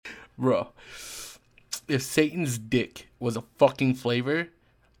Bro, if Satan's dick was a fucking flavor,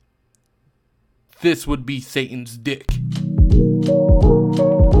 this would be Satan's dick.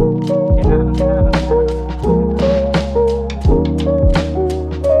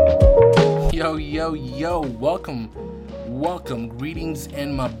 Yo, welcome, greetings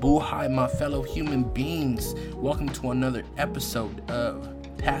and mabuhay, my fellow human beings. Welcome to another episode of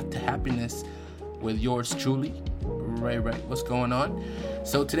Path to Happiness with yours truly, Ray. What's going on?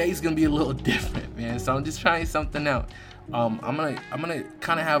 So today's gonna be a little different, man. So I'm just trying something out. I'm gonna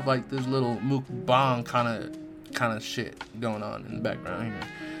kind of have like this little mukbang kind of shit going on in the background here.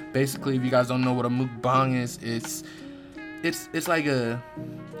 Basically, if you guys don't know what a mukbang is, it's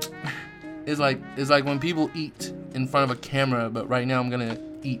like when people eat in front of a camera, but right now I'm gonna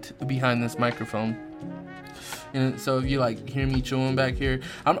eat behind this microphone. And so if you like hear me chewing back here,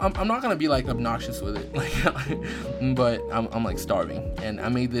 I'm not gonna be like obnoxious with it, like, but I'm like starving, and I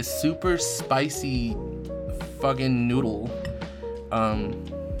made this super spicy fucking noodle,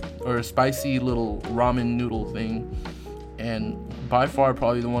 or a spicy little ramen noodle thing, and by far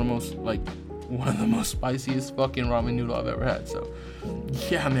probably one of the most spiciest fucking ramen noodle I've ever had. So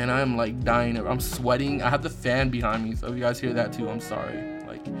yeah, man, I am like dying. I'm sweating. I have the fan behind me, so if you guys hear that too, I'm sorry.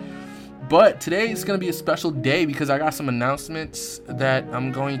 But today is going to be a special day because I got some announcements that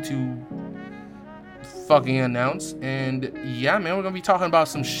I'm going to fucking announce. And yeah, man, we're going to be talking about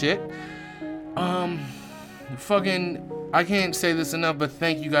some shit. I can't say this enough, but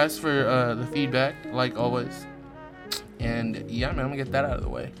thank you guys for the feedback, like always. And yeah, man, I'm going to get that out of the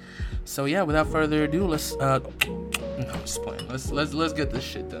way. So yeah, without further ado, let's no, I'm just playing. Let's get this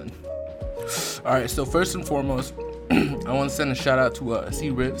shit done. All right, so first and foremost, I want to send a shout out to C.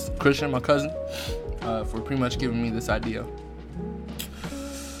 Ribs, Christian, my cousin, for pretty much giving me this idea.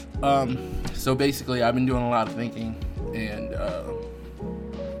 So basically, I've been doing a lot of thinking, and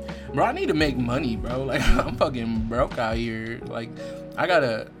bro, I need to make money, bro. Like, I'm fucking broke out here. Like, I got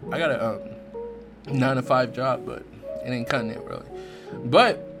a 9-to-5 job, but it ain't cutting it, really.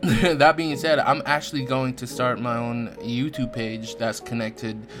 But that being said, I'm actually going to start my own YouTube page that's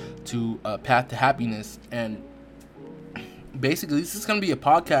connected to Path to Happiness, and basically this is going to be a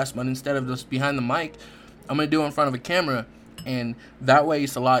podcast, but instead of just behind the mic, I'm going to do it in front of a camera, and that way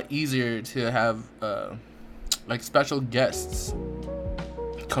it's a lot easier to have like special guests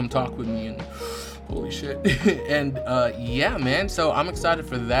come talk with me, and holy shit. And yeah, man, so I'm excited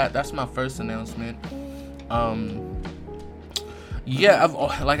for that. That's my first announcement. Yeah,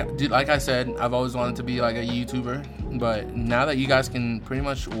 like I said, I've always wanted to be like a YouTuber, but now that you guys can pretty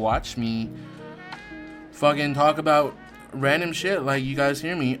much watch me fucking talk about random shit, like you guys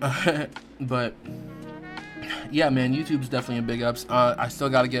hear me, but yeah, man, YouTube's definitely a big ups. I still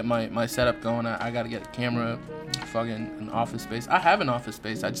got to get my setup going. I got to get a camera, fucking an office space. I have an office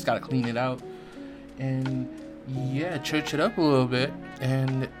space. I just got to clean it out and yeah, church it up a little bit.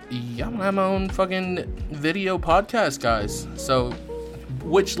 And yeah, I'm gonna have my own fucking video podcast, guys. So,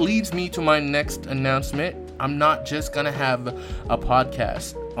 which leads me to my next announcement. I'm not just gonna have a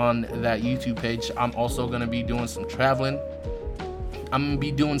podcast on that YouTube page. I'm also gonna be doing some traveling. I'm gonna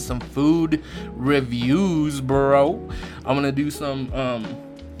be doing some food reviews, bro. I'm gonna do some going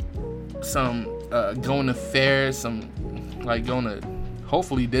to fairs, some like going to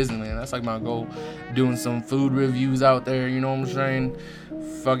hopefully Disneyland. That's like my goal. Doing some food reviews out there, you know what I'm saying?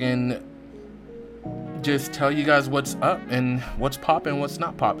 Fucking just tell you guys what's up and what's popping, what's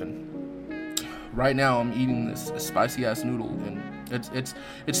not popping. Right now I'm eating this spicy ass noodle, and it's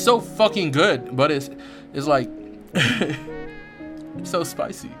so fucking good, but it's like it's so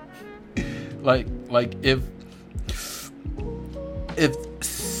spicy. like if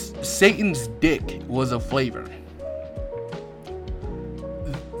Satan's dick was a flavor,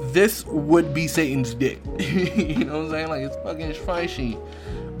 this would be Satan's dick. You know what I'm saying? Like, it's fucking spicy.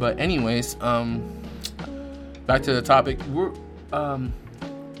 But anyways, back to the topic.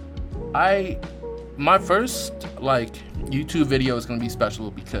 My first like YouTube video is gonna be special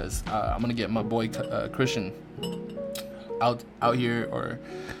because I'm gonna get my boy Christian out here,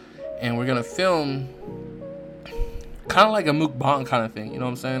 and we're gonna film kind of like a mukbang kind of thing, you know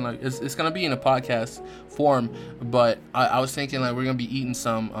what I'm saying? Like, it's gonna be in a podcast form, but I was thinking like we're gonna be eating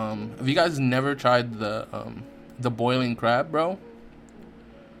some. Have you guys never tried the boiling crab, bro?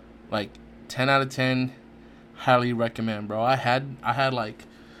 Like 10 out of 10, highly recommend, bro. I had like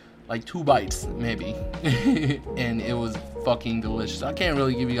 2 bites maybe, and it was fucking delicious. I can't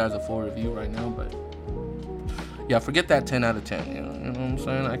really give you guys a full review right now, but yeah, forget that 10 out of 10. You know what I'm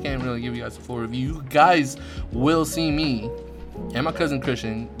saying? I can't really give you guys a full review. You guys will see me and my cousin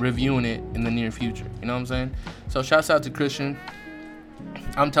Christian reviewing it in the near future. You know what I'm saying? So shouts out to Christian.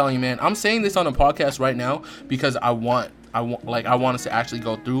 I'm telling you, man, I'm saying this on a podcast right now because I want us to actually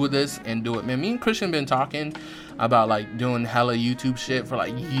go through with this and do it, man. Me and Christian been talking about like doing hella YouTube shit for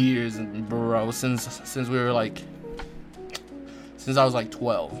like years, bro, since we were like, since I was like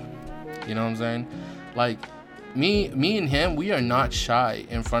 12. You know what I'm saying? Like, me and him, we are not shy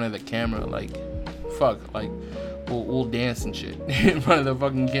in front of the camera. Like, fuck, like, we'll dance and shit in front of the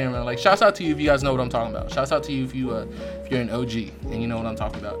fucking camera. Like, shouts out to you if you guys know what I'm talking about. Shouts out to you if you're an OG and you know what I'm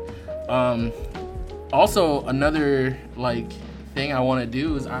talking about. Also, another like thing I want to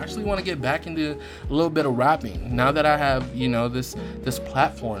do is I actually want to get back into a little bit of rapping now that I have, you know, this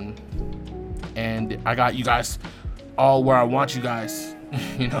platform, and I got you guys all where I want you guys.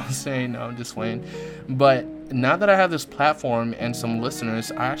 You know what I'm saying? No, I'm just playing. But now that I have this platform and some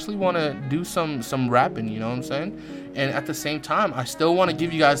listeners, I actually want to do some rapping, you know what I'm saying? And at the same time, I still want to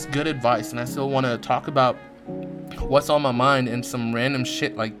give you guys good advice, and I still want to talk about what's on my mind and some random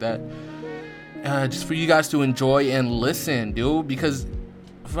shit like that. Just for you guys to enjoy and listen, dude, because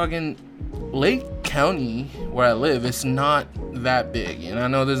fucking Lake County, where I live, it's not that big, and I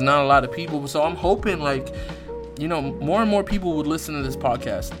know there's not a lot of people, so I'm hoping, like, you know, more and more people would listen to this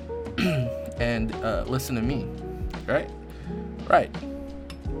podcast and listen to me, right.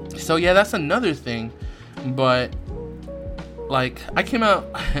 So yeah, that's another thing, but like I came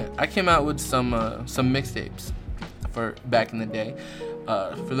out with some mixtapes for back in the day.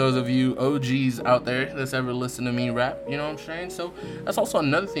 For those of you OGs out there that's ever listened to me rap, you know what I'm saying? So that's also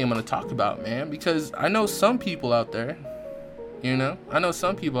another thing I'm going to talk about, man, because I know some people out there,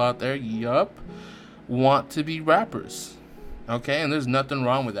 yup, want to be rappers, okay? And there's nothing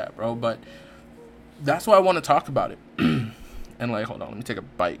wrong with that, bro, but that's why I want to talk about it. And like, hold on, let me take a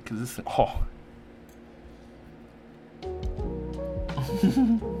bite, because this,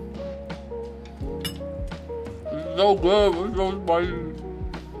 It's so good. It's so spicy.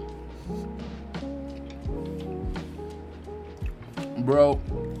 Bro,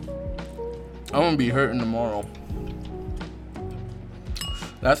 I'm gonna be hurting tomorrow.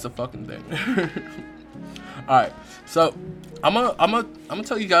 That's the fucking thing. Alright, so I'm gonna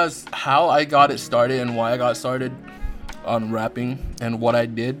tell you guys how I got it started and why I got started on rapping and what I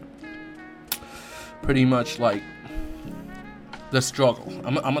did. Pretty much like the struggle.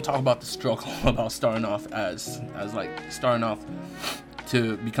 I'm gonna talk about the struggle about starting off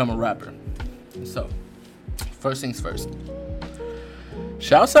to become a rapper. So, first things first.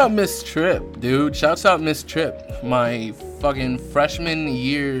 Shouts out Miss Tripp, dude. Shouts out Miss Tripp, my fucking freshman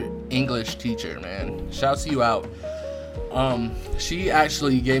year English teacher, man. Shouts you out. She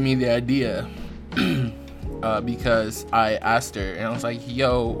actually gave me the idea because I asked her, and I was like,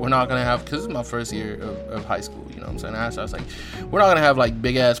 yo, we're not gonna have, because it's my first year of high school, you know what I'm saying? I asked her, I was like, we're not gonna have like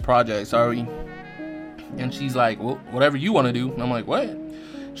big ass projects, are we? And she's like, well, whatever you want to do. And I'm like, what?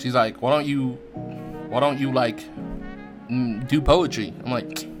 She's like, why don't you like do poetry? I'm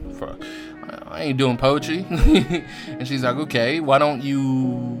like, I ain't doing poetry. And she's like, okay, why don't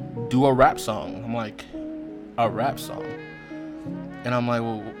you do a rap song? I'm like, a rap song? And I'm like,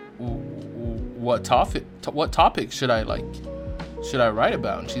 well, what topic should I write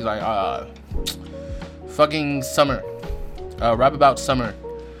about? And she's like, fucking summer, rap about summer,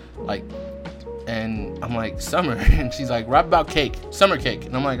 like. And I'm like, summer? And she's like, rap about cake, summer cake.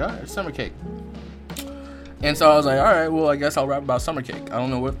 And I'm like, all right, summer cake. And so I was like, all right, well, I guess I'll rap about summer cake. I don't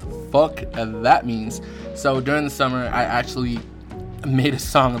know what the fuck that means. So during the summer, I actually made a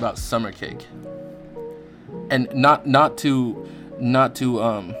song about summer cake. And not to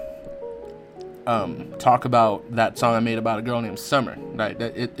talk about that song I made about a girl named Summer. Right?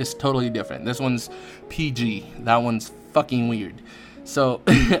 It's totally different. This one's PG. That one's fucking weird. So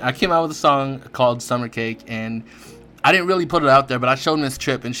I came out with a song called Summer Cake, and I didn't really put it out there, but I showed Miss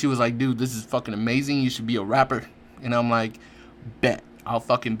Tripp, and she was like, dude, this is fucking amazing. You should be a rapper. And I'm like, bet. I'll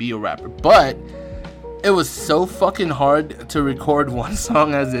fucking be a rapper. But it was so fucking hard to record one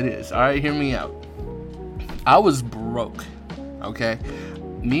song as it is. All right, hear me out. I was broke, okay?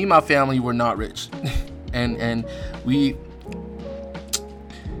 Me and my family were not rich. and we...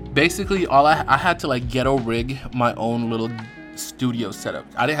 Basically, I had to, like, ghetto rig my own little studio setup.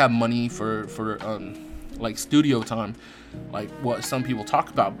 I didn't have money for like studio time, like what some people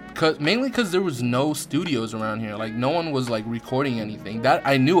talk about, mainly because there was no studios around here. Like no one was like recording anything that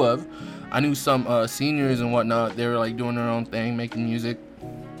I knew of. I knew some seniors and whatnot. They were like doing their own thing, making music.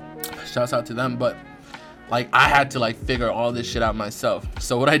 Shouts out to them. But like I had to like figure all this shit out myself.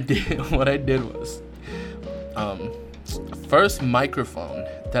 So what I did was first microphone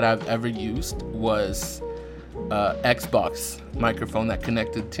that I've ever used was Xbox microphone that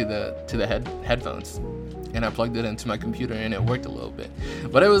connected to the headphones. and I plugged it into my computer and it worked a little bit,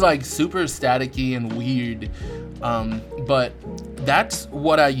 but it was like super staticky and weird. But that's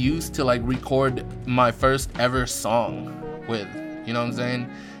what I used to like record my first ever song with, you know what I'm saying?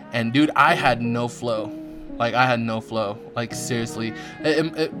 And dude, I had no flow. Like seriously,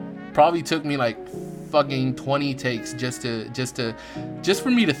 it probably took me like fucking 20 takes just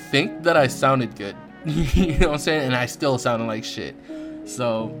for me to think that I sounded good. You know what I'm saying? And I still sounded like shit.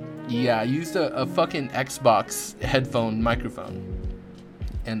 So yeah, I used a fucking Xbox headphone microphone,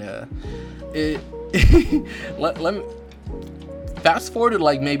 and it let me fast forward to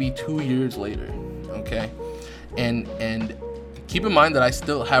like maybe 2 years later, okay, and keep in mind that I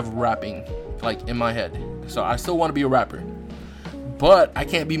still have rapping like in my head, so I still want to be a rapper, but I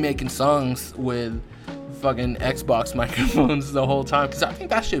can't be making songs with fucking Xbox microphones the whole time, because I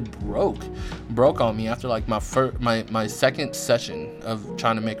think that shit broke on me after like my second session of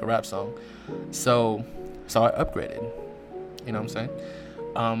trying to make a rap song. So I upgraded, you know what I'm saying?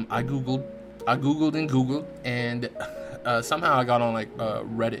 I googled and somehow I got on like a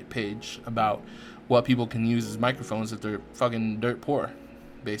Reddit page about what people can use as microphones if they're fucking dirt poor,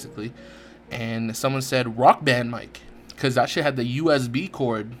 basically. And someone said Rock Band mic, because that shit had the USB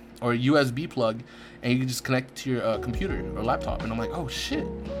cord or USB plug, and you can just connect it to your computer or laptop. And I'm like, oh shit,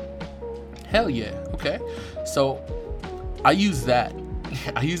 hell yeah, okay. So I use that.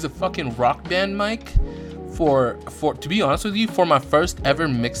 I use a fucking Rock Band mic for to be honest with you, for my first ever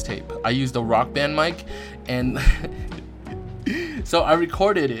mixtape. I used a Rock Band mic, and so I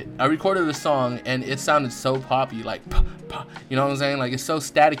recorded the song, and it sounded so poppy, like you know what I'm saying? Like, it's so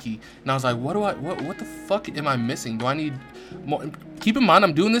staticky. And I was like, what the fuck am I missing? Do I need more? Keep in mind,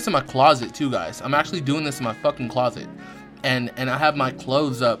 I'm doing this in my closet too, guys. I'm actually doing this in my fucking closet, and I have my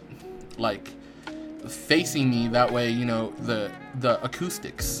clothes up like facing me, that way, you know, the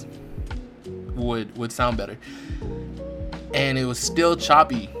acoustics would sound better. And it was still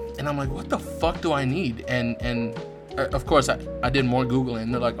choppy, and I'm like, what the fuck do I need? And of course I did more Googling,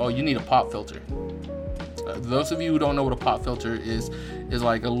 and they're like, oh, you need a pop filter. Those of you who don't know what a pop filter is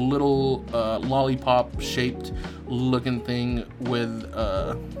like a little lollipop shaped looking thing with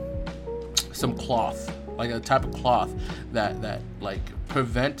some cloth, like a type of cloth that like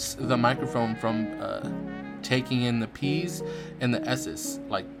prevents the microphone from taking in the P's and the S's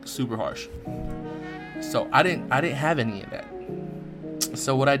like super harsh. So I didn't have any of that.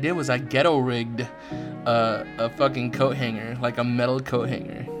 So what I did was I ghetto rigged a fucking coat hanger, like a metal coat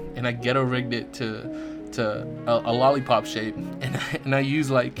hanger, and I ghetto rigged it to a lollipop shape, and I used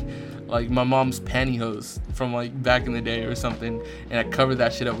like my mom's pantyhose from like back in the day or something, and I covered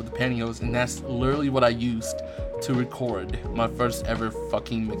that shit up with the pantyhose, and that's literally what I used to record my first ever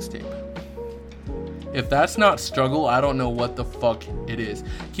fucking mixtape. If that's not struggle, I don't know what the fuck it is.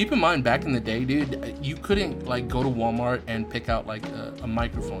 Keep in mind, back in the day, dude, you couldn't like go to Walmart and pick out like a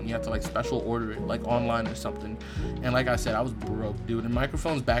microphone. You had to like special order it like online or something. And like I said, I was broke, dude. And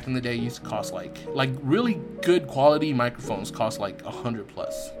microphones back in the day used to cost like really good quality microphones cost like $100+,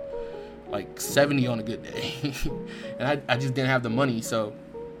 like 70 on a good day. And I just didn't have the money, so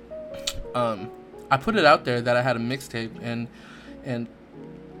I put it out there that I had a mixtape, and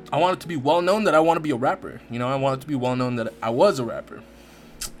I want it to be well known that I want to be a rapper. You know, I want it to be well known that I was a rapper.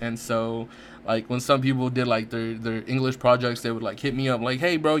 And so, like, when some people did like their English projects, they would like hit me up like,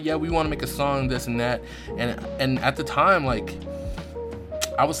 hey bro, yeah, we want to make a song, this and that. And at the time, like,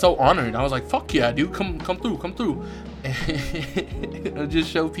 I was so honored. I was like, fuck yeah, dude, come through. And just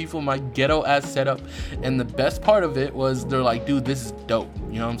show people my ghetto ass setup. And the best part of it was they're like, dude, this is dope.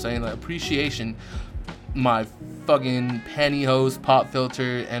 You know what I'm saying? Like, appreciation. My fucking pantyhose pop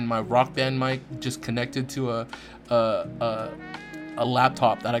filter and my Rock Band mic just connected to a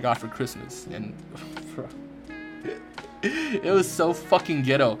laptop that I got for Christmas, and it was so fucking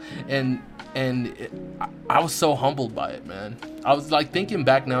ghetto, and I was so humbled by it, man. I was like, thinking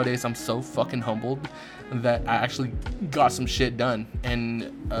back nowadays, I'm so fucking humbled that I actually got some shit done.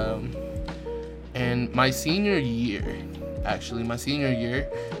 And my senior year,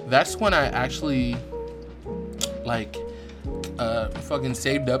 that's when I actually like fucking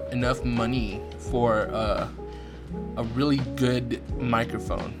saved up enough money for a really good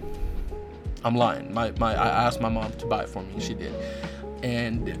microphone. I'm lying. I asked my mom to buy it for me. She did.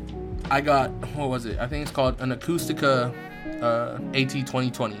 And I got, what was it? I think it's called an Acoustica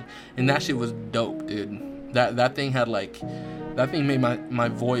AT2020. And that shit was dope, dude. That thing had like, that thing made my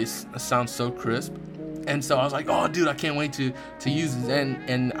voice sound so crisp. And so I was like, oh, dude, I can't wait to use this.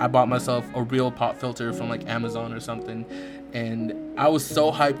 And I bought myself a real pop filter from like Amazon or something. And I was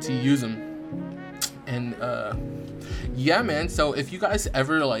so hyped to use them. And yeah, man. So if you guys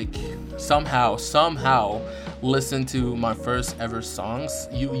ever like somehow listen to my first ever songs,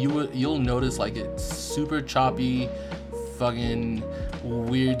 you'll notice like it's super choppy, fucking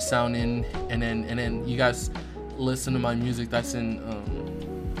weird sounding, and then you guys listen to my music that's on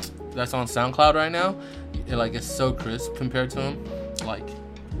SoundCloud right now. It's so crisp compared to him, like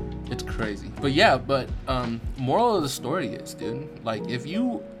it's crazy. But yeah, moral of the story is, dude, like if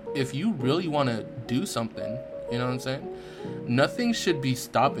you really want to do something, you know what I'm saying, nothing should be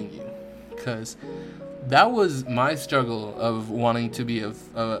stopping you, because that was my struggle of wanting to be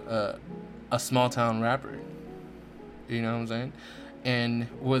a small town rapper, you know what I'm saying. And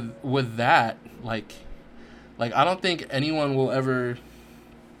with that, like I don't think anyone will ever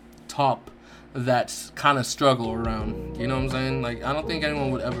top that kind of struggle around, you know what I'm saying. Like I don't think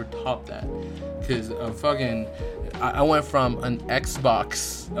anyone would ever top that, because I went from an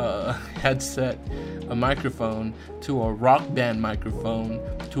Xbox headset, a microphone, to a Rock Band microphone,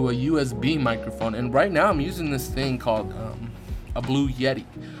 to a USB microphone, and right now I'm using this thing called a Blue Yeti.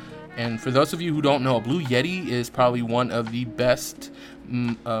 And for those of you who don't know, a Blue Yeti is probably one of the best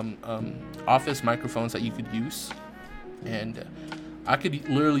office microphones that you could use. And I could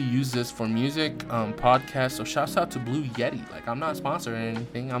literally use this for music, podcasts. So shouts out to Blue Yeti. Like, I'm not sponsored or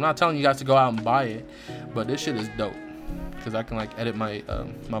anything. I'm not telling you guys to go out and buy it, but this shit is dope, because I can like edit my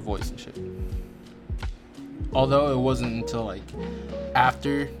my voice and shit. Although it wasn't until like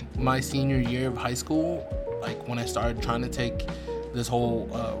after my senior year of high school, like when I started trying to take this whole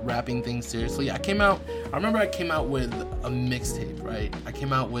rapping thing seriously. I remember I came out with a mixtape, right? I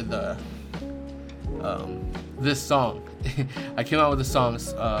came out with this song. I came out with the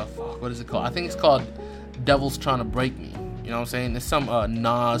songs, what is it called? I think it's called Devil's Trying to Break Me. You know what I'm saying? It's some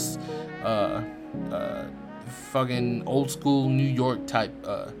Nas fucking old school New York type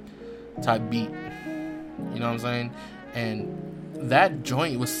beat. You know what I'm saying? And that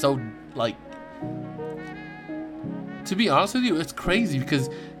joint was so, like, to be honest with you, it's crazy because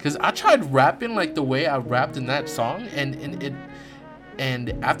I tried rapping like the way I rapped in that song, and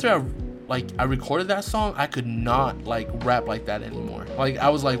after I recorded that song, I could not like rap like that anymore. Like I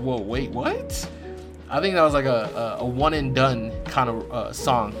was like, whoa, wait, what? I think that was like a one and done kind of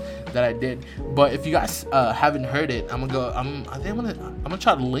song that I did. But if you guys haven't heard it, I'm gonna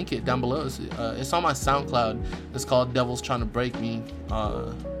try to link it down below. It's on my SoundCloud. It's called Devil's Trying to Break Me,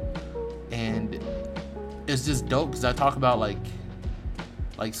 and it's just dope because I talk about like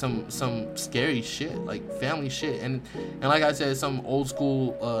some scary shit, like family shit, and like I said, some old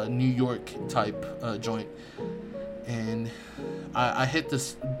school New York type joint, and I hit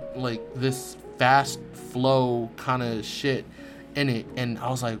this this fast flow kind of shit in it, and I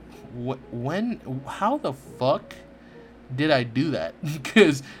was like, how the fuck did I do that?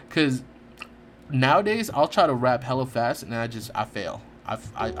 Because nowadays I'll try to rap hella fast and I fail. I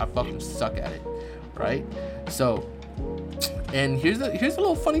fucking suck at it, right? So, and here's a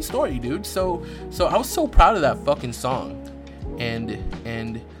little funny story, dude. So I was so proud of that fucking song,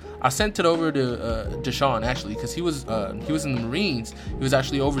 and I sent it over to Deshaun, actually, because he was in the Marines. He was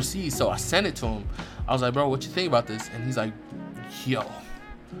actually overseas, so I sent it to him. I was like, bro, what you think about this? And he's like, yo,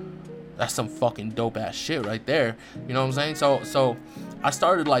 that's some fucking dope ass shit right there. You know what I'm saying? So I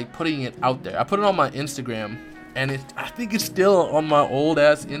started like putting it out there. I put it on my Instagram, and I think it's still on my old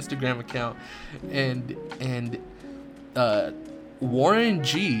ass Instagram account. And Warren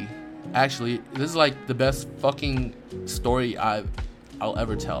G, actually, this is like the best fucking story I'll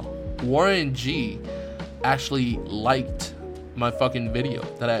ever tell. Warren G actually liked my fucking video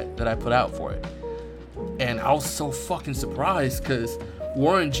that I put out for it, and I was so fucking surprised because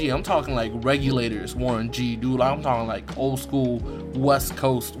Warren G, I'm talking like Regulators Warren G, dude. I'm talking like old school West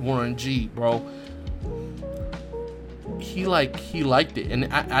Coast Warren G, bro. He liked it, and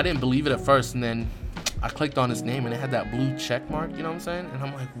I didn't believe it at first, and then I clicked on his name and it had that blue check mark, you know what I'm saying? And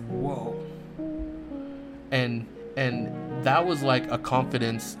I'm like, whoa. And that was like a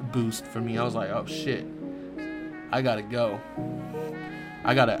confidence boost for me. I was like, oh shit, I gotta go.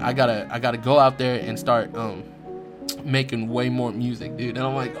 I gotta go out there and start making way more music, dude. And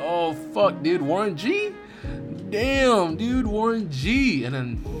I'm like, oh fuck, dude, Warren G? Damn, dude, Warren G. And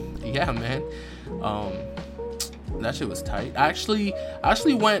then yeah, man. That shit was tight. I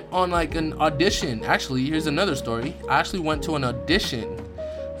actually went on like an audition. Actually, here's another story. I actually went to an audition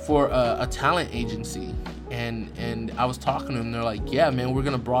for a talent agency, and I was talking to them. They're like, yeah, man, we're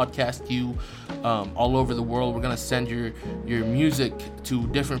gonna broadcast you all over the world. We're gonna send your music to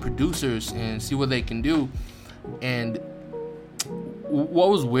different producers and see what they can do. And what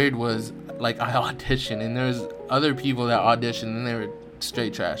was weird was, like, I auditioned, and there's other people that auditioned, and they were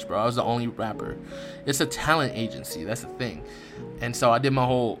straight trash, bro. I was the only rapper. It's a talent agency. That's the thing. And so I did my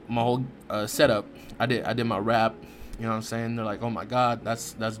whole setup. I did my rap. You know what I'm saying? They're like, oh my God,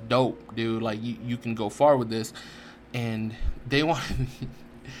 that's dope, dude. Like you can go far with this. And they wanted me.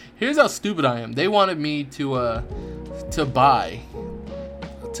 Here's how stupid I am. They wanted me to buy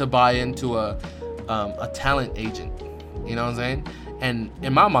into a talent agent. You know what I'm saying? And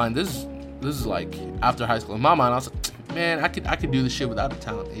in my mind, this is like after high school. In my mind, I was like, man, I could do this shit without a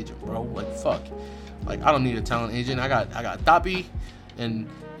talent agent, bro. Like fuck. Like I don't need a talent agent. I got Tapi and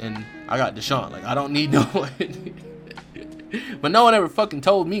I got Deshaun. Like I don't need no one. But no one ever fucking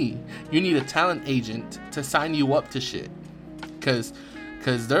told me you need a talent agent to sign you up to shit. Cause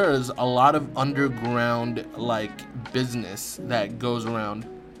there's a lot of underground like business that goes around,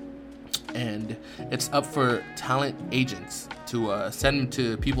 and it's up for talent agents to send them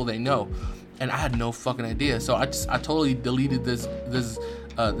to people they know. And I had no fucking idea, so I totally deleted this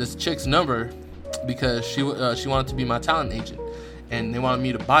chick's number because she wanted to be my talent agent, and they wanted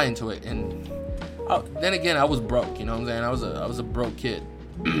me to buy into it. And then again, I was broke, you know what I'm saying? I was a broke kid.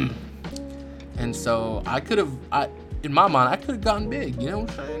 And so in my mind, I could have gotten big, you know what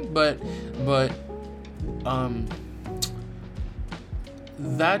I'm saying? But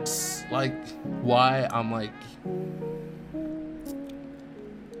that's like why I'm like,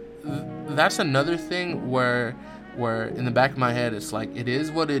 that's another thing where in the back of my head, it's like, it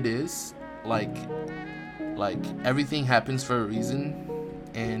is what it is. Like everything happens for a reason.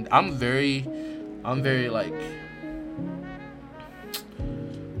 And I'm very I'm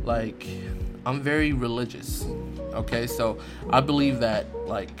very religious. Okay, so I believe that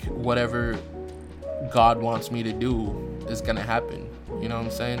like whatever God wants me to do is gonna happen. You know what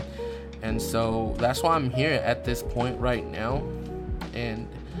I'm saying? And so that's why I'm here at this point right now, and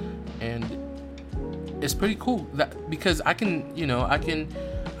it's pretty cool that because I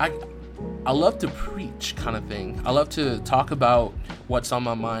love to preach kind of thing. I love to talk about what's on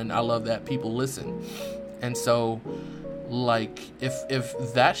my mind. I love that people listen. And so like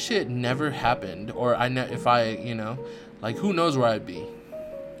if that shit never happened, or if I like, who knows where I'd be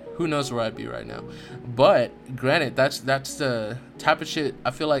right now. But granted, that's the type of shit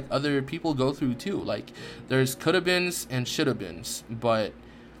I feel like other people go through too. Like there's could have beens and should have beens, but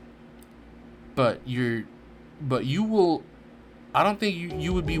you will, I don't think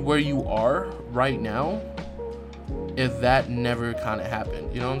you would be where you are right now if that never kind of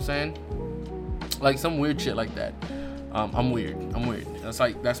happened. You know what I'm saying? Like some weird shit like that. I'm weird.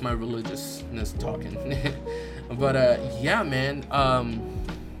 That's my religiousness talking. But yeah, man.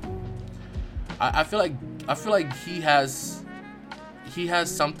 I feel like he has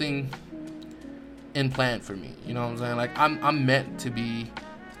something in plan for me. You know what I'm saying? Like I'm meant to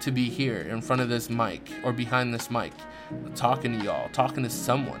be here in front of this mic or behind this mic, talking to y'all, talking to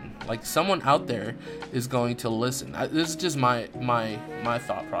someone. Like someone out there is going to listen. This is just my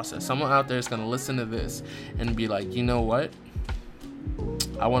thought process. Someone out there is going to listen to this and be like, you know what?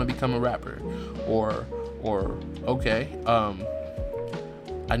 I want to become a rapper, or okay,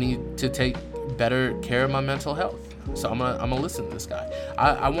 I need to take better care of my mental health. So I'm gonna listen to this guy.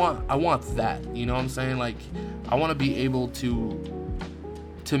 I want that. You know what I'm saying? Like I want to be able to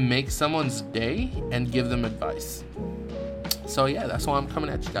make someone's day and give them advice. So yeah, that's why I'm coming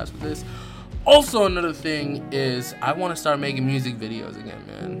at you guys with this. Also, another thing is I want to start making music videos again,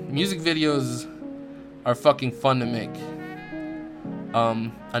 man. Music videos are fucking fun to make.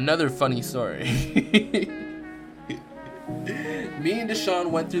 Another funny story. Me and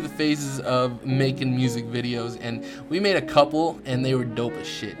Deshaun went through the phases of making music videos, and we made a couple, and they were dope as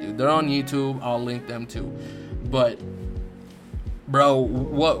shit, dude. They're on YouTube. I'll link them too. But bro,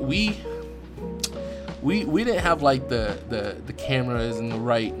 what we didn't have like the cameras and the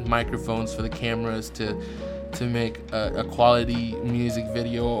right microphones for the cameras to make a quality music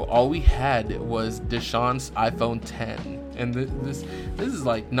video. All we had was Deshaun's iPhone 10, and this is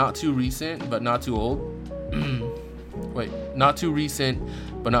like not too recent but not too old. Wait, not too recent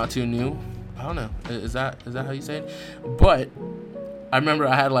but not too new. I don't know. Is that how you say it? But I remember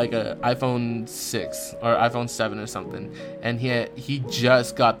I had like a iPhone 6 or iPhone 7 or something, and he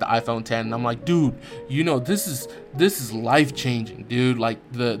just got the iPhone 10, and I'm like, dude, this is life changing, dude. Like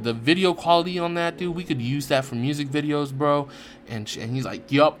the video quality on that, dude, we could use that for music videos, bro. And he's like,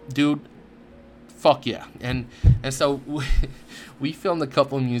 yup, dude, fuck yeah. And so we filmed a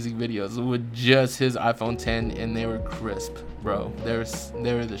couple of music videos with just his iPhone 10, and they were crisp, bro. They were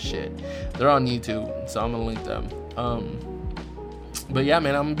the shit. They're on YouTube, so I'm gonna link them. But yeah,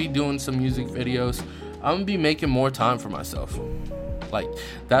 man, I'm gonna be doing some music videos. I'm gonna be making more time for myself. Like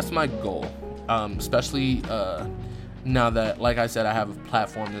that's my goal. Especially now that, like I said, I have a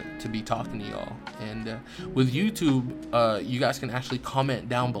platform to be talking to y'all. And with YouTube, you guys can actually comment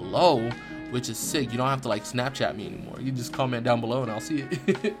down below, which is sick. You don't have to like Snapchat me anymore. You just comment down below and I'll see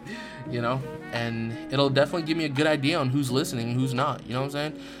it. You know, and it'll definitely give me a good idea on who's listening and who's not. You know what I'm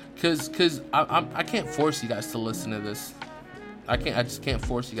saying? Because I can't force you guys to listen to this. I just can't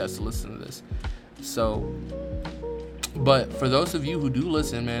force you guys to listen to this. So, but for those of you who do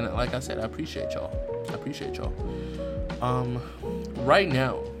listen, man, like I said, I appreciate y'all. Right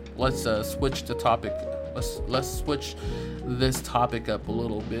now, let's switch the topic. Let's switch this topic up a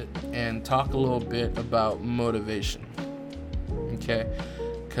little bit and talk a little bit about motivation. Okay?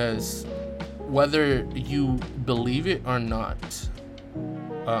 Because whether you believe it or not,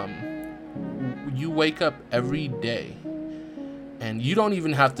 you wake up every day, and you don't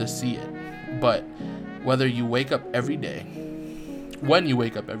even have to see it, but whether you wake up every day, when you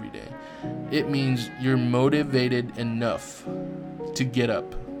wake up every day, it means you're motivated enough to get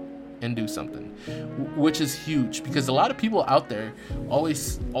up and do something, which is huge, because a lot of people out there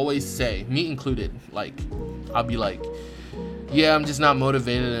always say, me included, like, I'll be like, yeah, I'm just not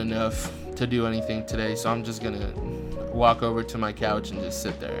motivated enough to do anything today, so I'm just gonna walk over to my couch and just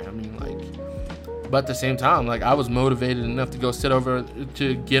sit there. I mean, like, but at the same time, like, I was motivated enough to go sit over,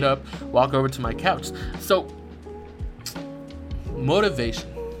 to get up, walk over to my couch. So motivation,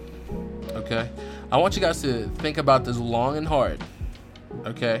 okay? I want you guys to think about this long and hard,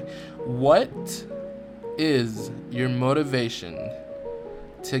 okay? What is your motivation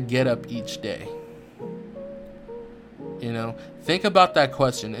to get up each day? You know, think about that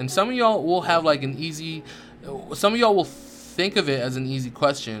question. And some of y'all will have like some of y'all will think of it as an easy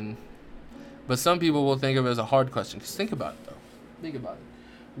question, but some people will think of it as a hard question. Just think about it, though. Think about it.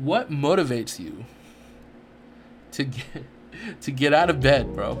 What motivates you to get out of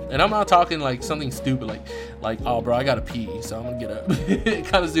bed, bro? And I'm not talking like something stupid like oh, bro, I gotta pee, so I'm gonna get up.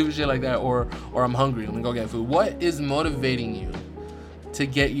 Kind of stupid shit like that. Or I'm hungry, I'm gonna go get food. What is motivating you to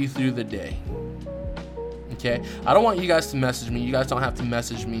get you through the day? Okay, I don't want you guys to message me. You guys don't have to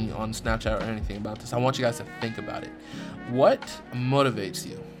message me on Snapchat or anything about this. I want you guys to think about it. What motivates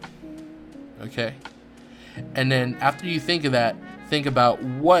you? Okay, and then after you think of that, think about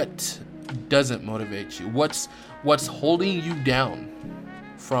what doesn't motivate you. What's holding you down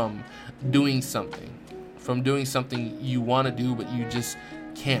from doing something you want to do, but you just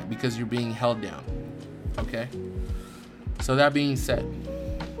can't because you're being held down. Okay, so that being said,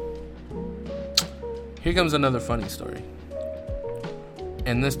 here comes another funny story.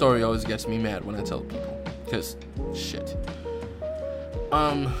 And this story always gets me mad when I tell people, because shit.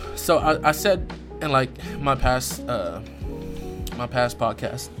 So I said in like my past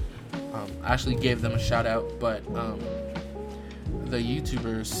podcast, I actually gave them a shout out, but the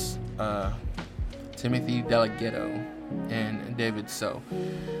YouTubers Timothy Delgado and David So.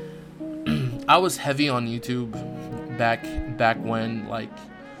 I was heavy on YouTube back when, like,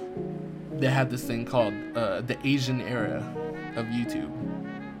 they had this thing called the Asian era of YouTube,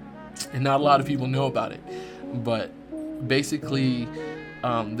 and not a lot of people know about it, but basically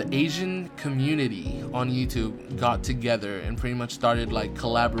the Asian community on YouTube got together and pretty much started like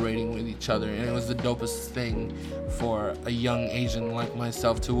collaborating with each other, and it was the dopest thing for a young Asian like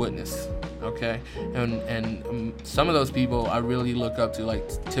myself to witness. Okay, and some of those people I really look up to, like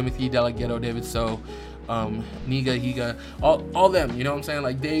Timothy Delgado, David So, Niga, Higa, all them, you know what I'm saying?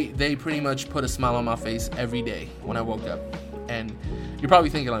 Like they pretty much put a smile on my face every day when I woke up. And you're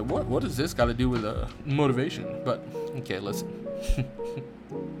probably thinking like, what does this got to do with motivation? But okay, listen.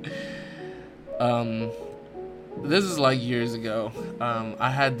 This is like years ago.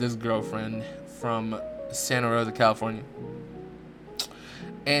 I had this girlfriend from Santa Rosa, California,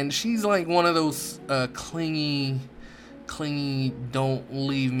 and she's like one of those clingy, don't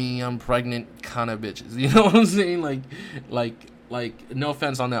leave me, I'm pregnant kind of bitches. You know what I'm saying? Like no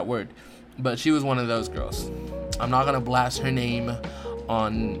offense on that word, but she was one of those girls. I'm not gonna blast her name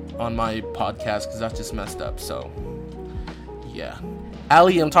on my podcast because that's just messed up. So yeah,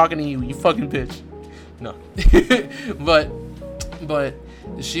 Allie, I'm talking to you, you fucking bitch. No, but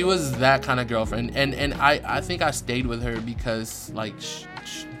she was that kind of girlfriend, and I think I stayed with her because like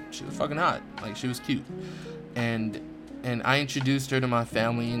she was fucking hot, like she was cute, and I introduced her to my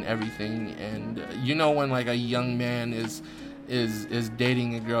family and everything. And you know when like a young man is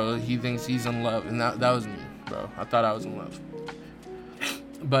dating a girl, he thinks he's in love, and that was me, bro. I thought I was in love.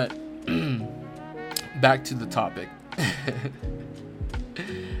 But back to the topic.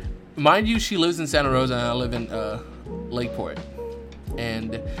 Mind you, she lives in Santa Rosa and I live in Lakeport.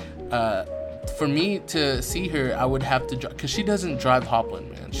 And for me to see her, I would have to drive, because she doesn't drive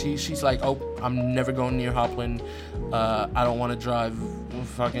Hopland, man. She's like, oh, I'm never going near Hopland. I don't want to drive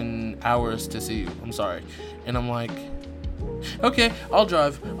fucking hours to see you. I'm sorry. And I'm like, okay, I'll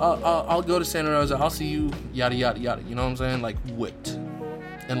drive. I'll go to Santa Rosa. I'll see you. Yada yada yada. You know what I'm saying? Like, whipped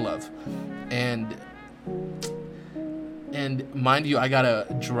in love. And mind you, I gotta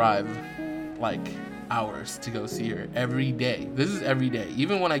drive like hours to go see her every day. This is every day.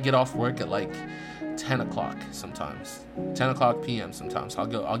 Even when I get off work at like 10 o'clock sometimes, 10 o'clock p.m. sometimes, I'll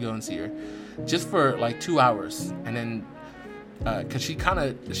go and see her just for like 2 hours. And then because she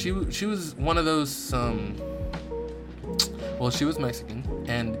was one of those well, she was Mexican,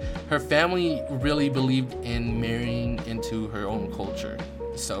 and her family really believed in marrying into her own culture.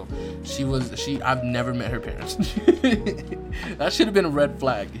 So I've never met her parents. That should have been a red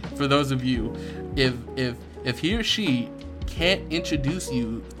flag for those of you. If he or she can't introduce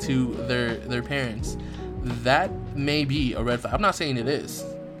you to their parents, that may be a red flag. I'm not saying it is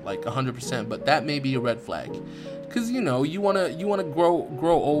like 100%, but that may be a red flag. Cause you wanna grow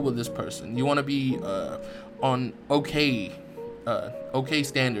old with this person. You wanna be on okay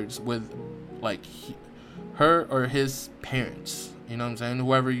standards with like her or his parents. You know what I'm saying?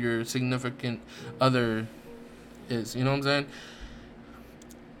 Whoever your significant other is, you know what I'm saying?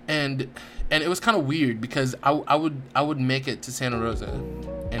 And it was kind of weird because I would make it to Santa Rosa,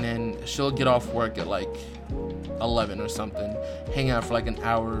 and then she'll get off work at like 11 or something, hang out for like an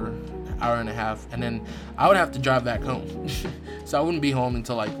hour and a half, and then I would have to drive back home. So I wouldn't be home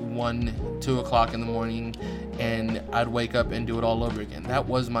until like 1-2 o'clock in the morning, and I'd wake up and do it all over again. That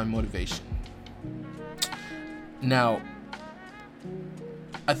was my motivation. Now,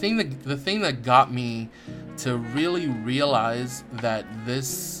 I think the thing that got me to really realize that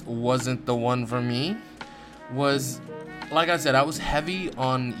this wasn't the one for me was, like I said, I was heavy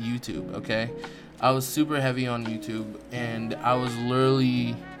on YouTube, okay? I was super heavy on YouTube, and I was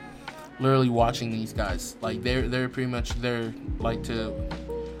literally watching these guys. Like, they're pretty much there, like,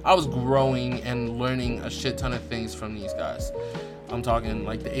 I was growing and learning a shit ton of things from these guys. I'm talking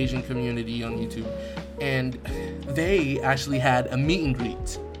like the Asian community on YouTube. And they actually had a meet and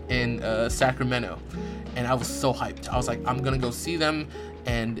greet in Sacramento, and I was so hyped. I was like, I'm gonna go see them,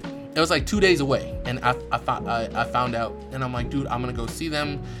 and it was like 2 days away, and I found out, and I'm like, dude, I'm gonna go see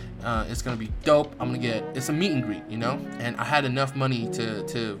them. It's gonna be dope. It's a meet and greet, you know, and I had enough money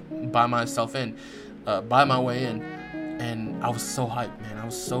to buy myself in, buy my way in, and I was so hyped, man. I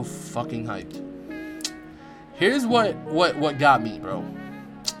was so fucking hyped. Here's what got me, bro.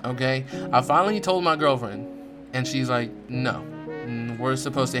 Okay, I finally told my girlfriend, and she's like, no, we're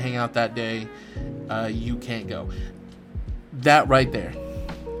supposed to hang out that day. You can't go. That right there,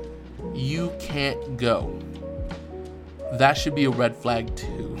 you can't go. That should be a red flag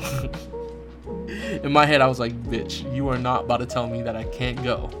too. In my head, I was like, bitch, you are not about to tell me that I can't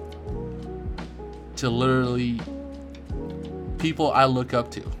go to literally people I look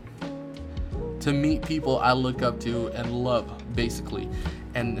up to meet people I look up to and love, basically.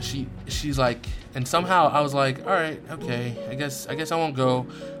 And she's like, and somehow I was like, all right, okay, I guess I won't go.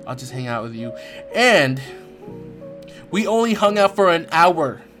 I'll just hang out with you. And we only hung out for an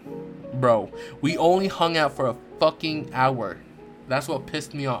hour, bro. We only hung out for a fucking hour. That's what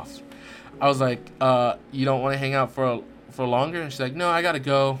pissed me off. I was like, you don't want to hang out for longer? And she's like, no, I gotta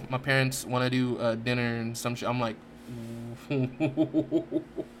go. My parents want to do dinner and some shit. I'm like,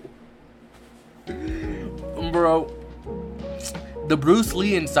 bro. The Bruce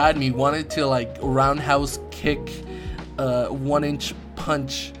Lee inside me wanted to like roundhouse kick, 1-inch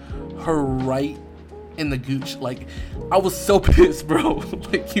punch her right in the gooch. Like, I was so pissed, bro.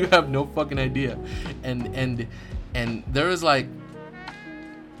 Like, you have no fucking idea. And there was like,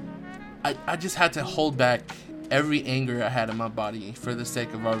 I just had to hold back every anger I had in my body for the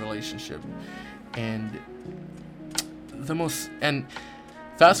sake of our relationship. And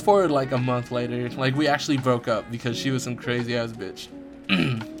fast forward like a month later, like, we actually broke up because she was some crazy ass bitch.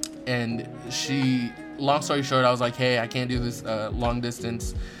 And long story short, I was like, hey, I can't do this long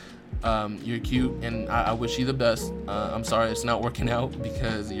distance. You're cute and I wish you the best. I'm sorry it's not working out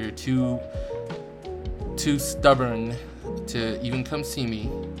because you're too stubborn to even come see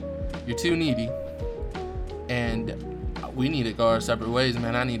me. You're too needy, and we need to go our separate ways,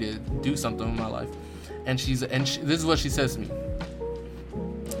 man. I need to do something with my life. And this is what she says to me.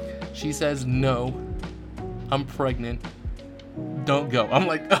 She says, no, I'm pregnant. Don't go. I'm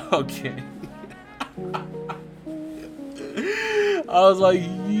like, okay. I was like,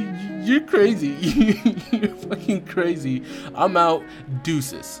 you're crazy. You're fucking crazy. I'm out.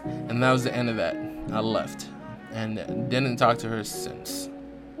 Deuces. And that was the end of that. I left and didn't talk to her since.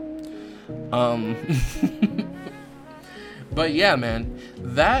 But yeah, man,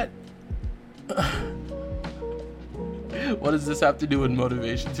 that. What does this have to do with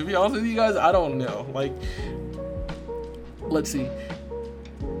motivation? To be honest with you guys, I don't know. Like, let's see.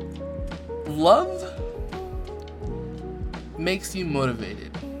 Love makes you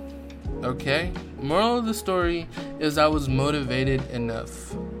motivated. Okay? Moral of the story is I was motivated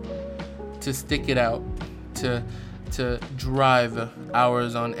enough to stick it out, to drive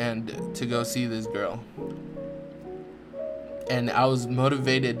hours on end to go see this girl. And I was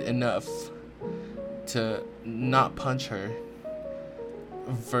motivated enough to not punch her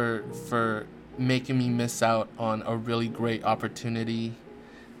for making me miss out on a really great opportunity.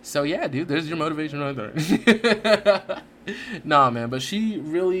 So yeah, dude, there's your motivation right there. Nah, man, but she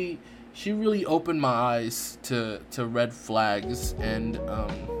really opened my eyes to red flags, and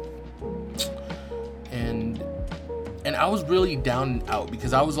I was really down and out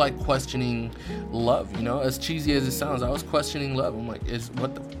because I was like questioning love, you know, as cheesy as it sounds. I was questioning love. I'm like,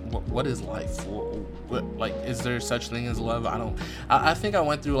 what is life? Like, is there such thing as love? I think I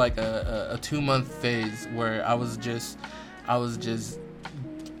went through like a 2-month phase where I was just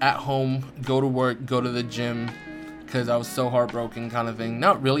at home, go to work, go to the gym, because I was so heartbroken, kind of thing.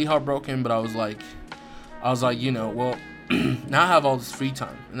 Not really heartbroken, but I was like, you know, well, now I have all this free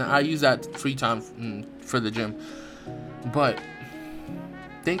time, and I use that free time for the gym. But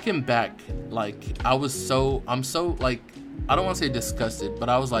thinking back, like, I'm so like, I don't want to say disgusted, but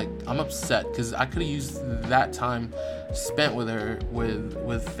I was like, I'm upset because I could have used that time spent with her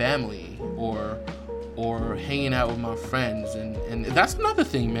with family or hanging out with my friends, and that's another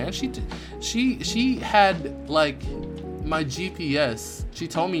thing, man. She had like my GPS. She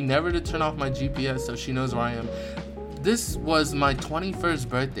told me never to turn off my GPS so she knows where I am. This was my 21st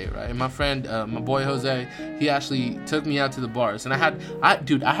birthday, right? And my friend, my boy Jose, he actually took me out to the bars, and I had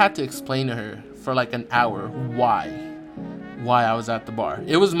to explain to her for like an hour why I was at the bar.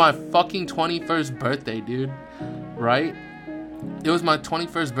 It was my fucking 21st birthday, dude, right? It was my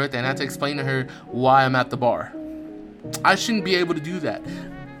 21st birthday, and I had to explain to her why I'm at the bar. I shouldn't be able to do that.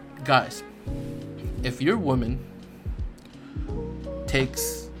 Guys, if your woman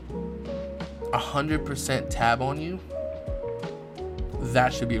takes 100% tab on you,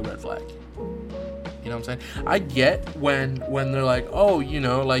 that should be a red flag. You know what I'm saying? I get when they're like, oh, you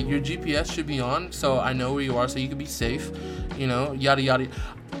know, like, your GPS should be on so I know where you are so you can be safe, you know, yada yada.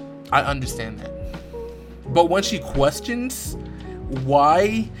 I understand that. But when she questions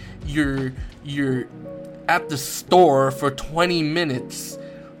why you're at the store for 20 minutes,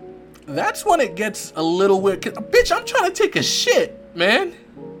 that's when it gets a little weird. Bitch, I'm trying to take a shit, man.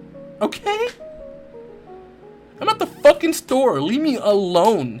 Okay? I'm at the fucking store. Leave me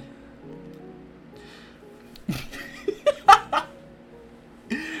alone.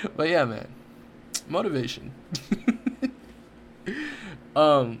 But yeah, man. Motivation.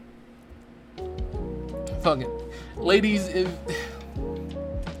 Fucking ladies, if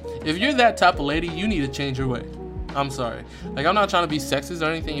you're that type of lady, you need to change your way. I'm sorry. Like, I'm not trying to be sexist or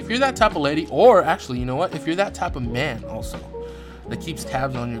anything. If you're that type of lady, or actually, you know what? If you're that type of man also that keeps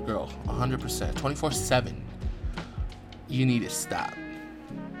tabs on your girl 100%, 24/7, you need to stop.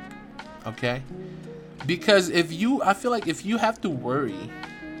 Okay? Because I feel like if you have to worry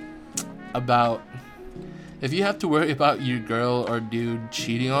about your girl or dude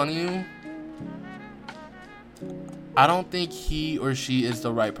cheating on you, I don't think he or she is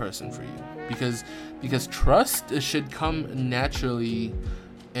the right person for you, because trust should come naturally,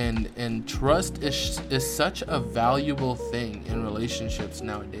 and trust is such a valuable thing in relationships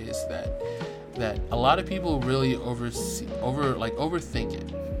nowadays that a lot of people really overthink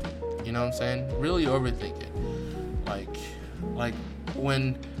it. You know what I'm saying? Really overthink it. Like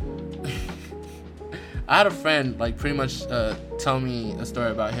when I had a friend like pretty much tell me a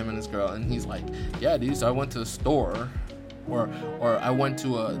story about him and his girl, and he's like, yeah, dude, so I went to the store or I went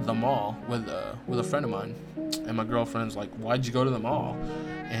to the mall with a friend of mine, and my girlfriend's like, why'd you go to the mall?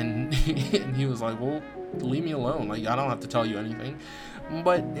 And he was like, well, leave me alone, like, I don't have to tell you anything.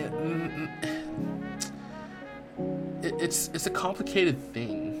 But it's a complicated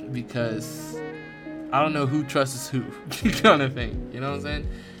thing, because I don't know who trusts who, kind of thing, you know what I'm saying?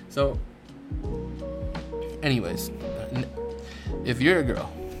 So anyways, if you're a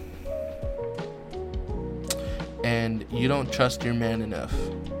girl and you don't trust your man enough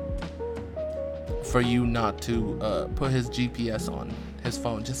for you not to put his GPS on his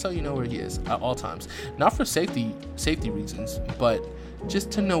phone, just so you know where he is at all times, not for safety reasons, but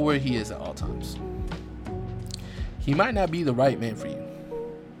just to know where he is at all times, he might not be the right man for you.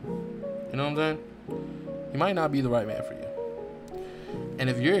 You know what I'm saying? He might not be the right man for you. And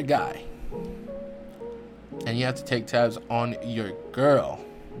if you're a guy and you have to take tabs on your girl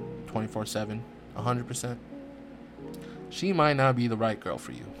 24/7, 100%, she might not be the right girl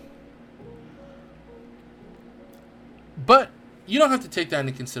for you. But you don't have to take that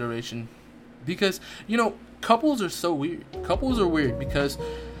into consideration, because, you know, couples are so weird. Couples are weird because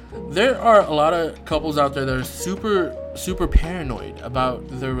there are a lot of couples out there that are super, super paranoid about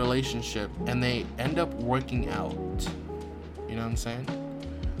their relationship, and they end up working out. You know what I'm saying?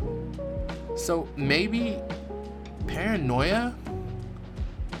 So maybe paranoia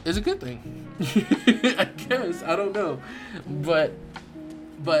is a good thing. I guess. I don't know. But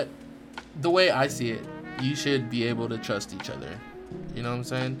the way I see it, you should be able to trust each other. You know what I'm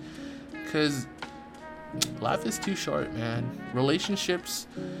saying? Because life is too short, man. Relationships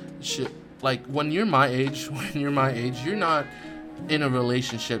should, like, when you're my age, you're not in a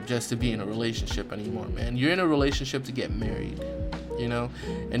relationship just to be in a relationship anymore, man. You're in a relationship to get married, you know?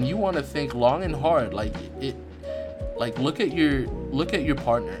 And you want to think long and hard, like look at your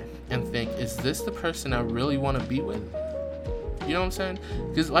partner and think, is this the person I really want to be with? You know what I'm saying?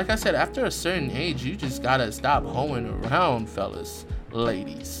 Because like I said, after a certain age, you just gotta stop hoeing around, fellas,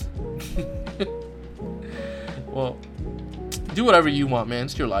 ladies. Well, do whatever you want, man.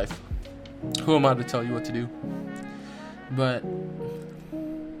 It's your life. Who am I to tell you what to do? But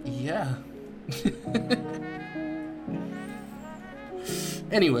yeah.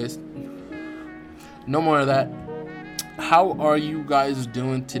 Anyways, no more of that. How are you guys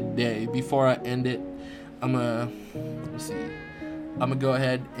doing today? Before I end it, I'm gonna go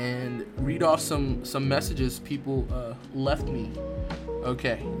ahead and read off some messages people left me,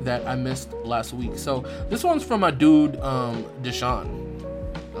 okay, that I missed last week. So this one's from my dude Deshaun,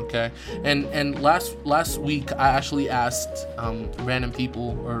 okay, and last week I actually asked random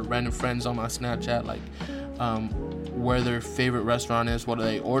people or random friends on my Snapchat, like, where their favorite restaurant is, what do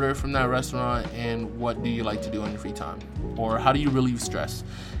they order from that restaurant, and what do you like to do on your free time, or how do you relieve stress,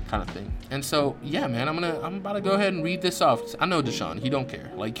 kind of thing. And so, yeah, man, I'm about to go ahead and read this off. I know Deshaun, he don't care,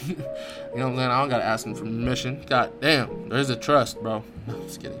 like, you know what I'm saying? I don't gotta ask him for permission. God damn, there's a trust, bro. No,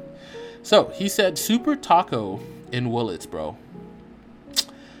 just kidding. So he said super taco in Willits, bro.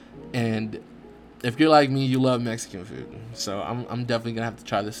 And if you're like me, you love Mexican food, so I'm definitely gonna have to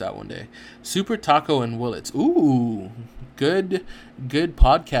try this out one day. Super taco in Willits. Ooh, good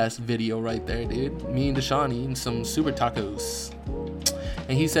podcast video right there, dude. Me and Deshaun eating some super tacos.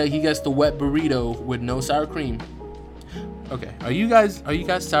 And he said he gets the wet burrito with no sour cream. Okay, are you guys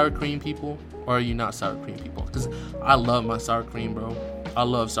sour cream people, or are you not sour cream people? Because I love my sour cream, bro. I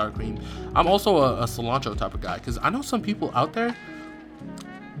love sour cream. I'm also a cilantro type of guy, because I know some people out there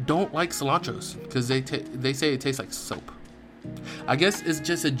don't like cilantros because they say it tastes like soap. I guess it's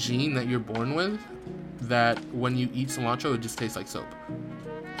just a gene that you're born with, that when you eat cilantro, it just tastes like soap.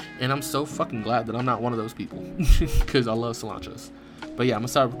 And I'm so fucking glad that I'm not one of those people, because I love cilantros. But yeah, I'm a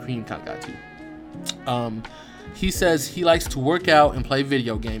sour cream kind of guy too. He says he likes to work out and play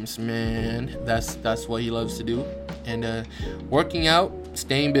video games. Man, that's what he loves to do. And working out,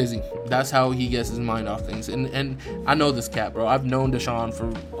 staying busy. That's how he gets his mind off things. And I know this cat, bro. I've known Deshaun for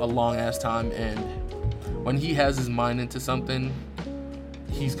a long ass time, and when he has his mind into something,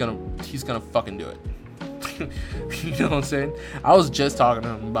 he's gonna fucking do it. You know what I'm saying? I was just talking to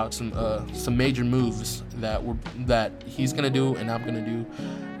him about some major moves that he's gonna do and I'm gonna do.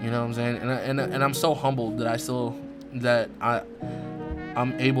 You know what I'm saying? And I'm so humbled that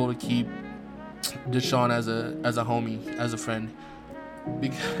I'm able to keep Deshaun as a homie, as a friend,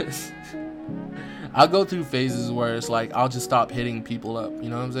 because I'll go through phases where it's like I'll just stop hitting people up. You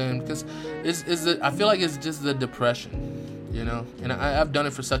know what I'm saying? Because I feel like it's just the depression, you know. And I've done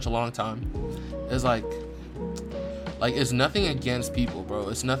it for such a long time. It's like it's nothing against people, bro.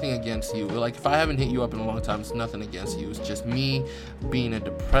 It's nothing against you. Like, if I haven't hit you up in a long time, it's nothing against you. It's just me being a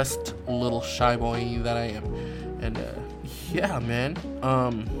depressed little shy boy that I am. And yeah, man.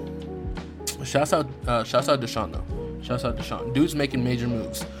 Shouts out Deshaun though. Shouts out Deshaun. Dude's making major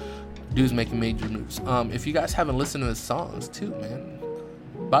moves. If you guys haven't listened to his songs too, man.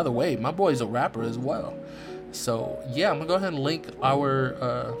 By the way, my boy's a rapper as well. So yeah, I'm gonna go ahead and link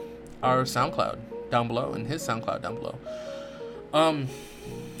our SoundCloud down below and his SoundCloud down below.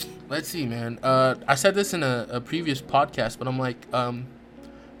 Let's see, man. I said this in a previous podcast, but I'm like,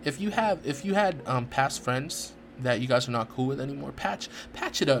 if you had past friends that you guys are not cool with anymore, patch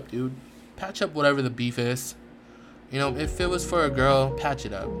it up, dude. Patch up whatever the beef is. You know, if it was for a girl, patch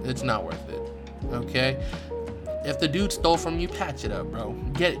it up. It's not worth it. Okay? If the dude stole from you, patch it up, bro.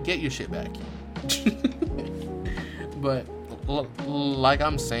 Get your shit back. But like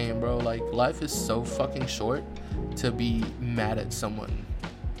I'm saying, bro, like, life is so fucking short to be mad at someone.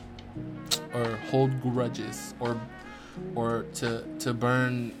 or hold grudges or to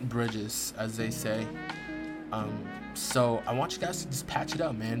burn bridges, as they say. So I want you guys to just patch it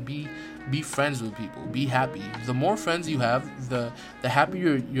up, man. Be friends with people. Be happy. The more friends you have, the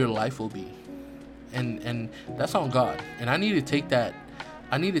happier your life will be. And that's on God. And I need to take that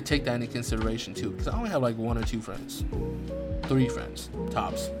into consideration too, because I only have like 1 or 2 friends, 3 friends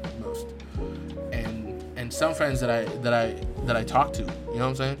tops most, and some friends that I talk to. You know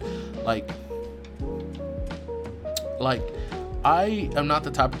what I'm saying? Like I am not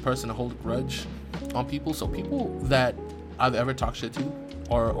the type of person to hold a grudge on people. So people that I've ever talked shit to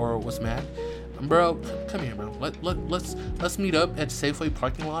or was mad, bro, come here, bro. Let's meet up at Safeway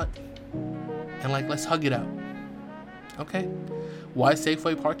parking lot and like let's hug it out. Okay? Why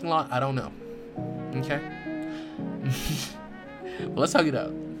Safeway parking lot? I don't know. Okay? Let's hug it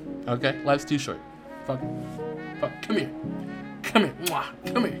out. Okay? Life's too short. Fuck. Come here. Mwah.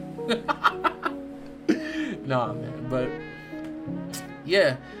 Come here. Nah, man. But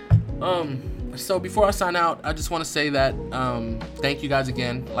yeah. So before I sign out, I just want to say that thank you guys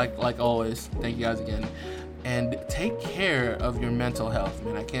again. Like always, thank you guys again. And take care of your mental health,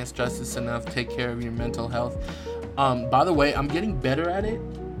 man. I can't stress this enough. Take care of your mental health. By the way, I'm getting better at it.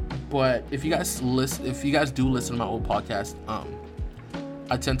 But if you guys do listen to my old podcast,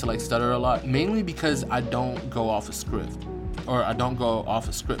 I tend to like stutter a lot, mainly because I don't go off a script, or I don't go off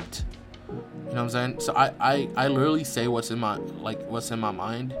a script. You know what I'm saying? So I literally say what's in my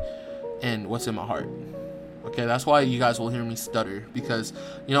mind and what's in my heart. Okay, that's why you guys will hear me stutter, because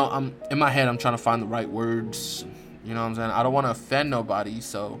I'm in my head, I'm trying to find the right words. You know what I'm saying? I don't want to offend nobody.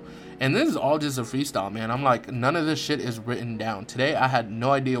 So, and this is all just a freestyle, man. I'm like, none of this shit is written down. Today I had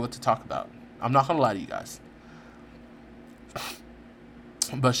no idea what to talk about. I'm not gonna lie to you guys.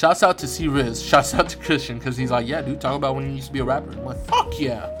 But shouts out to C-Riz, shouts out to Christian, because he's like, yeah, dude, talk about when you used to be a rapper. I'm like, fuck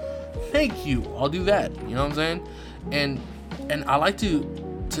yeah, thank you, I'll do that. You know what I'm saying? And I like to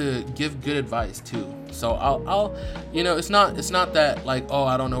give good advice too. So I'll it's not that like, oh,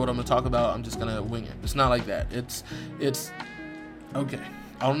 I don't know what I'm gonna talk about, I'm just gonna wing it. It's not like that. It's okay,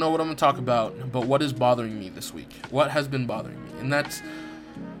 I don't know what I'm gonna talk about, but what is bothering me this week? What has been bothering me?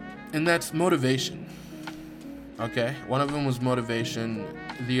 And that's motivation. Okay, one of them was motivation.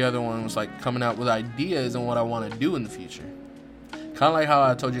 The other one was like coming out with ideas on what I want to do in the future. Kind of like how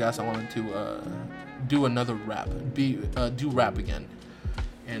I told you guys I wanted to do another rap, do rap again,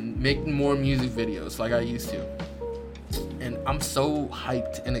 and make more music videos like I used to. And I'm so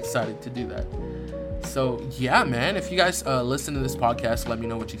hyped and excited to do that. So yeah, man, if you guys listen to this podcast, let me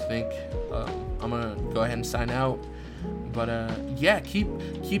know what you think. I'm gonna go ahead and sign out. But yeah, keep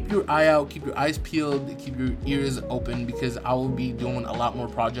your eye out, keep your eyes peeled, keep your ears open, because I will be doing a lot more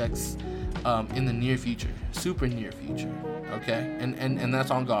projects in the near future, super near future. Okay, and that's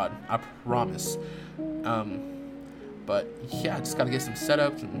on God, I promise. But yeah, I just gotta get some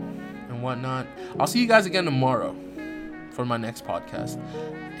setups and whatnot. I'll see you guys again tomorrow for my next podcast.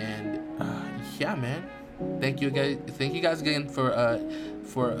 And yeah, man, thank you guys again for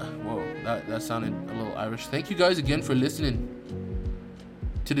whoa, that sounded a little Irish. Thank you guys again for listening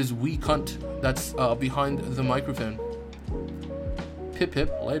to this wee cunt that's behind the microphone. Pip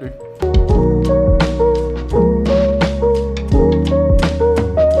pip, later.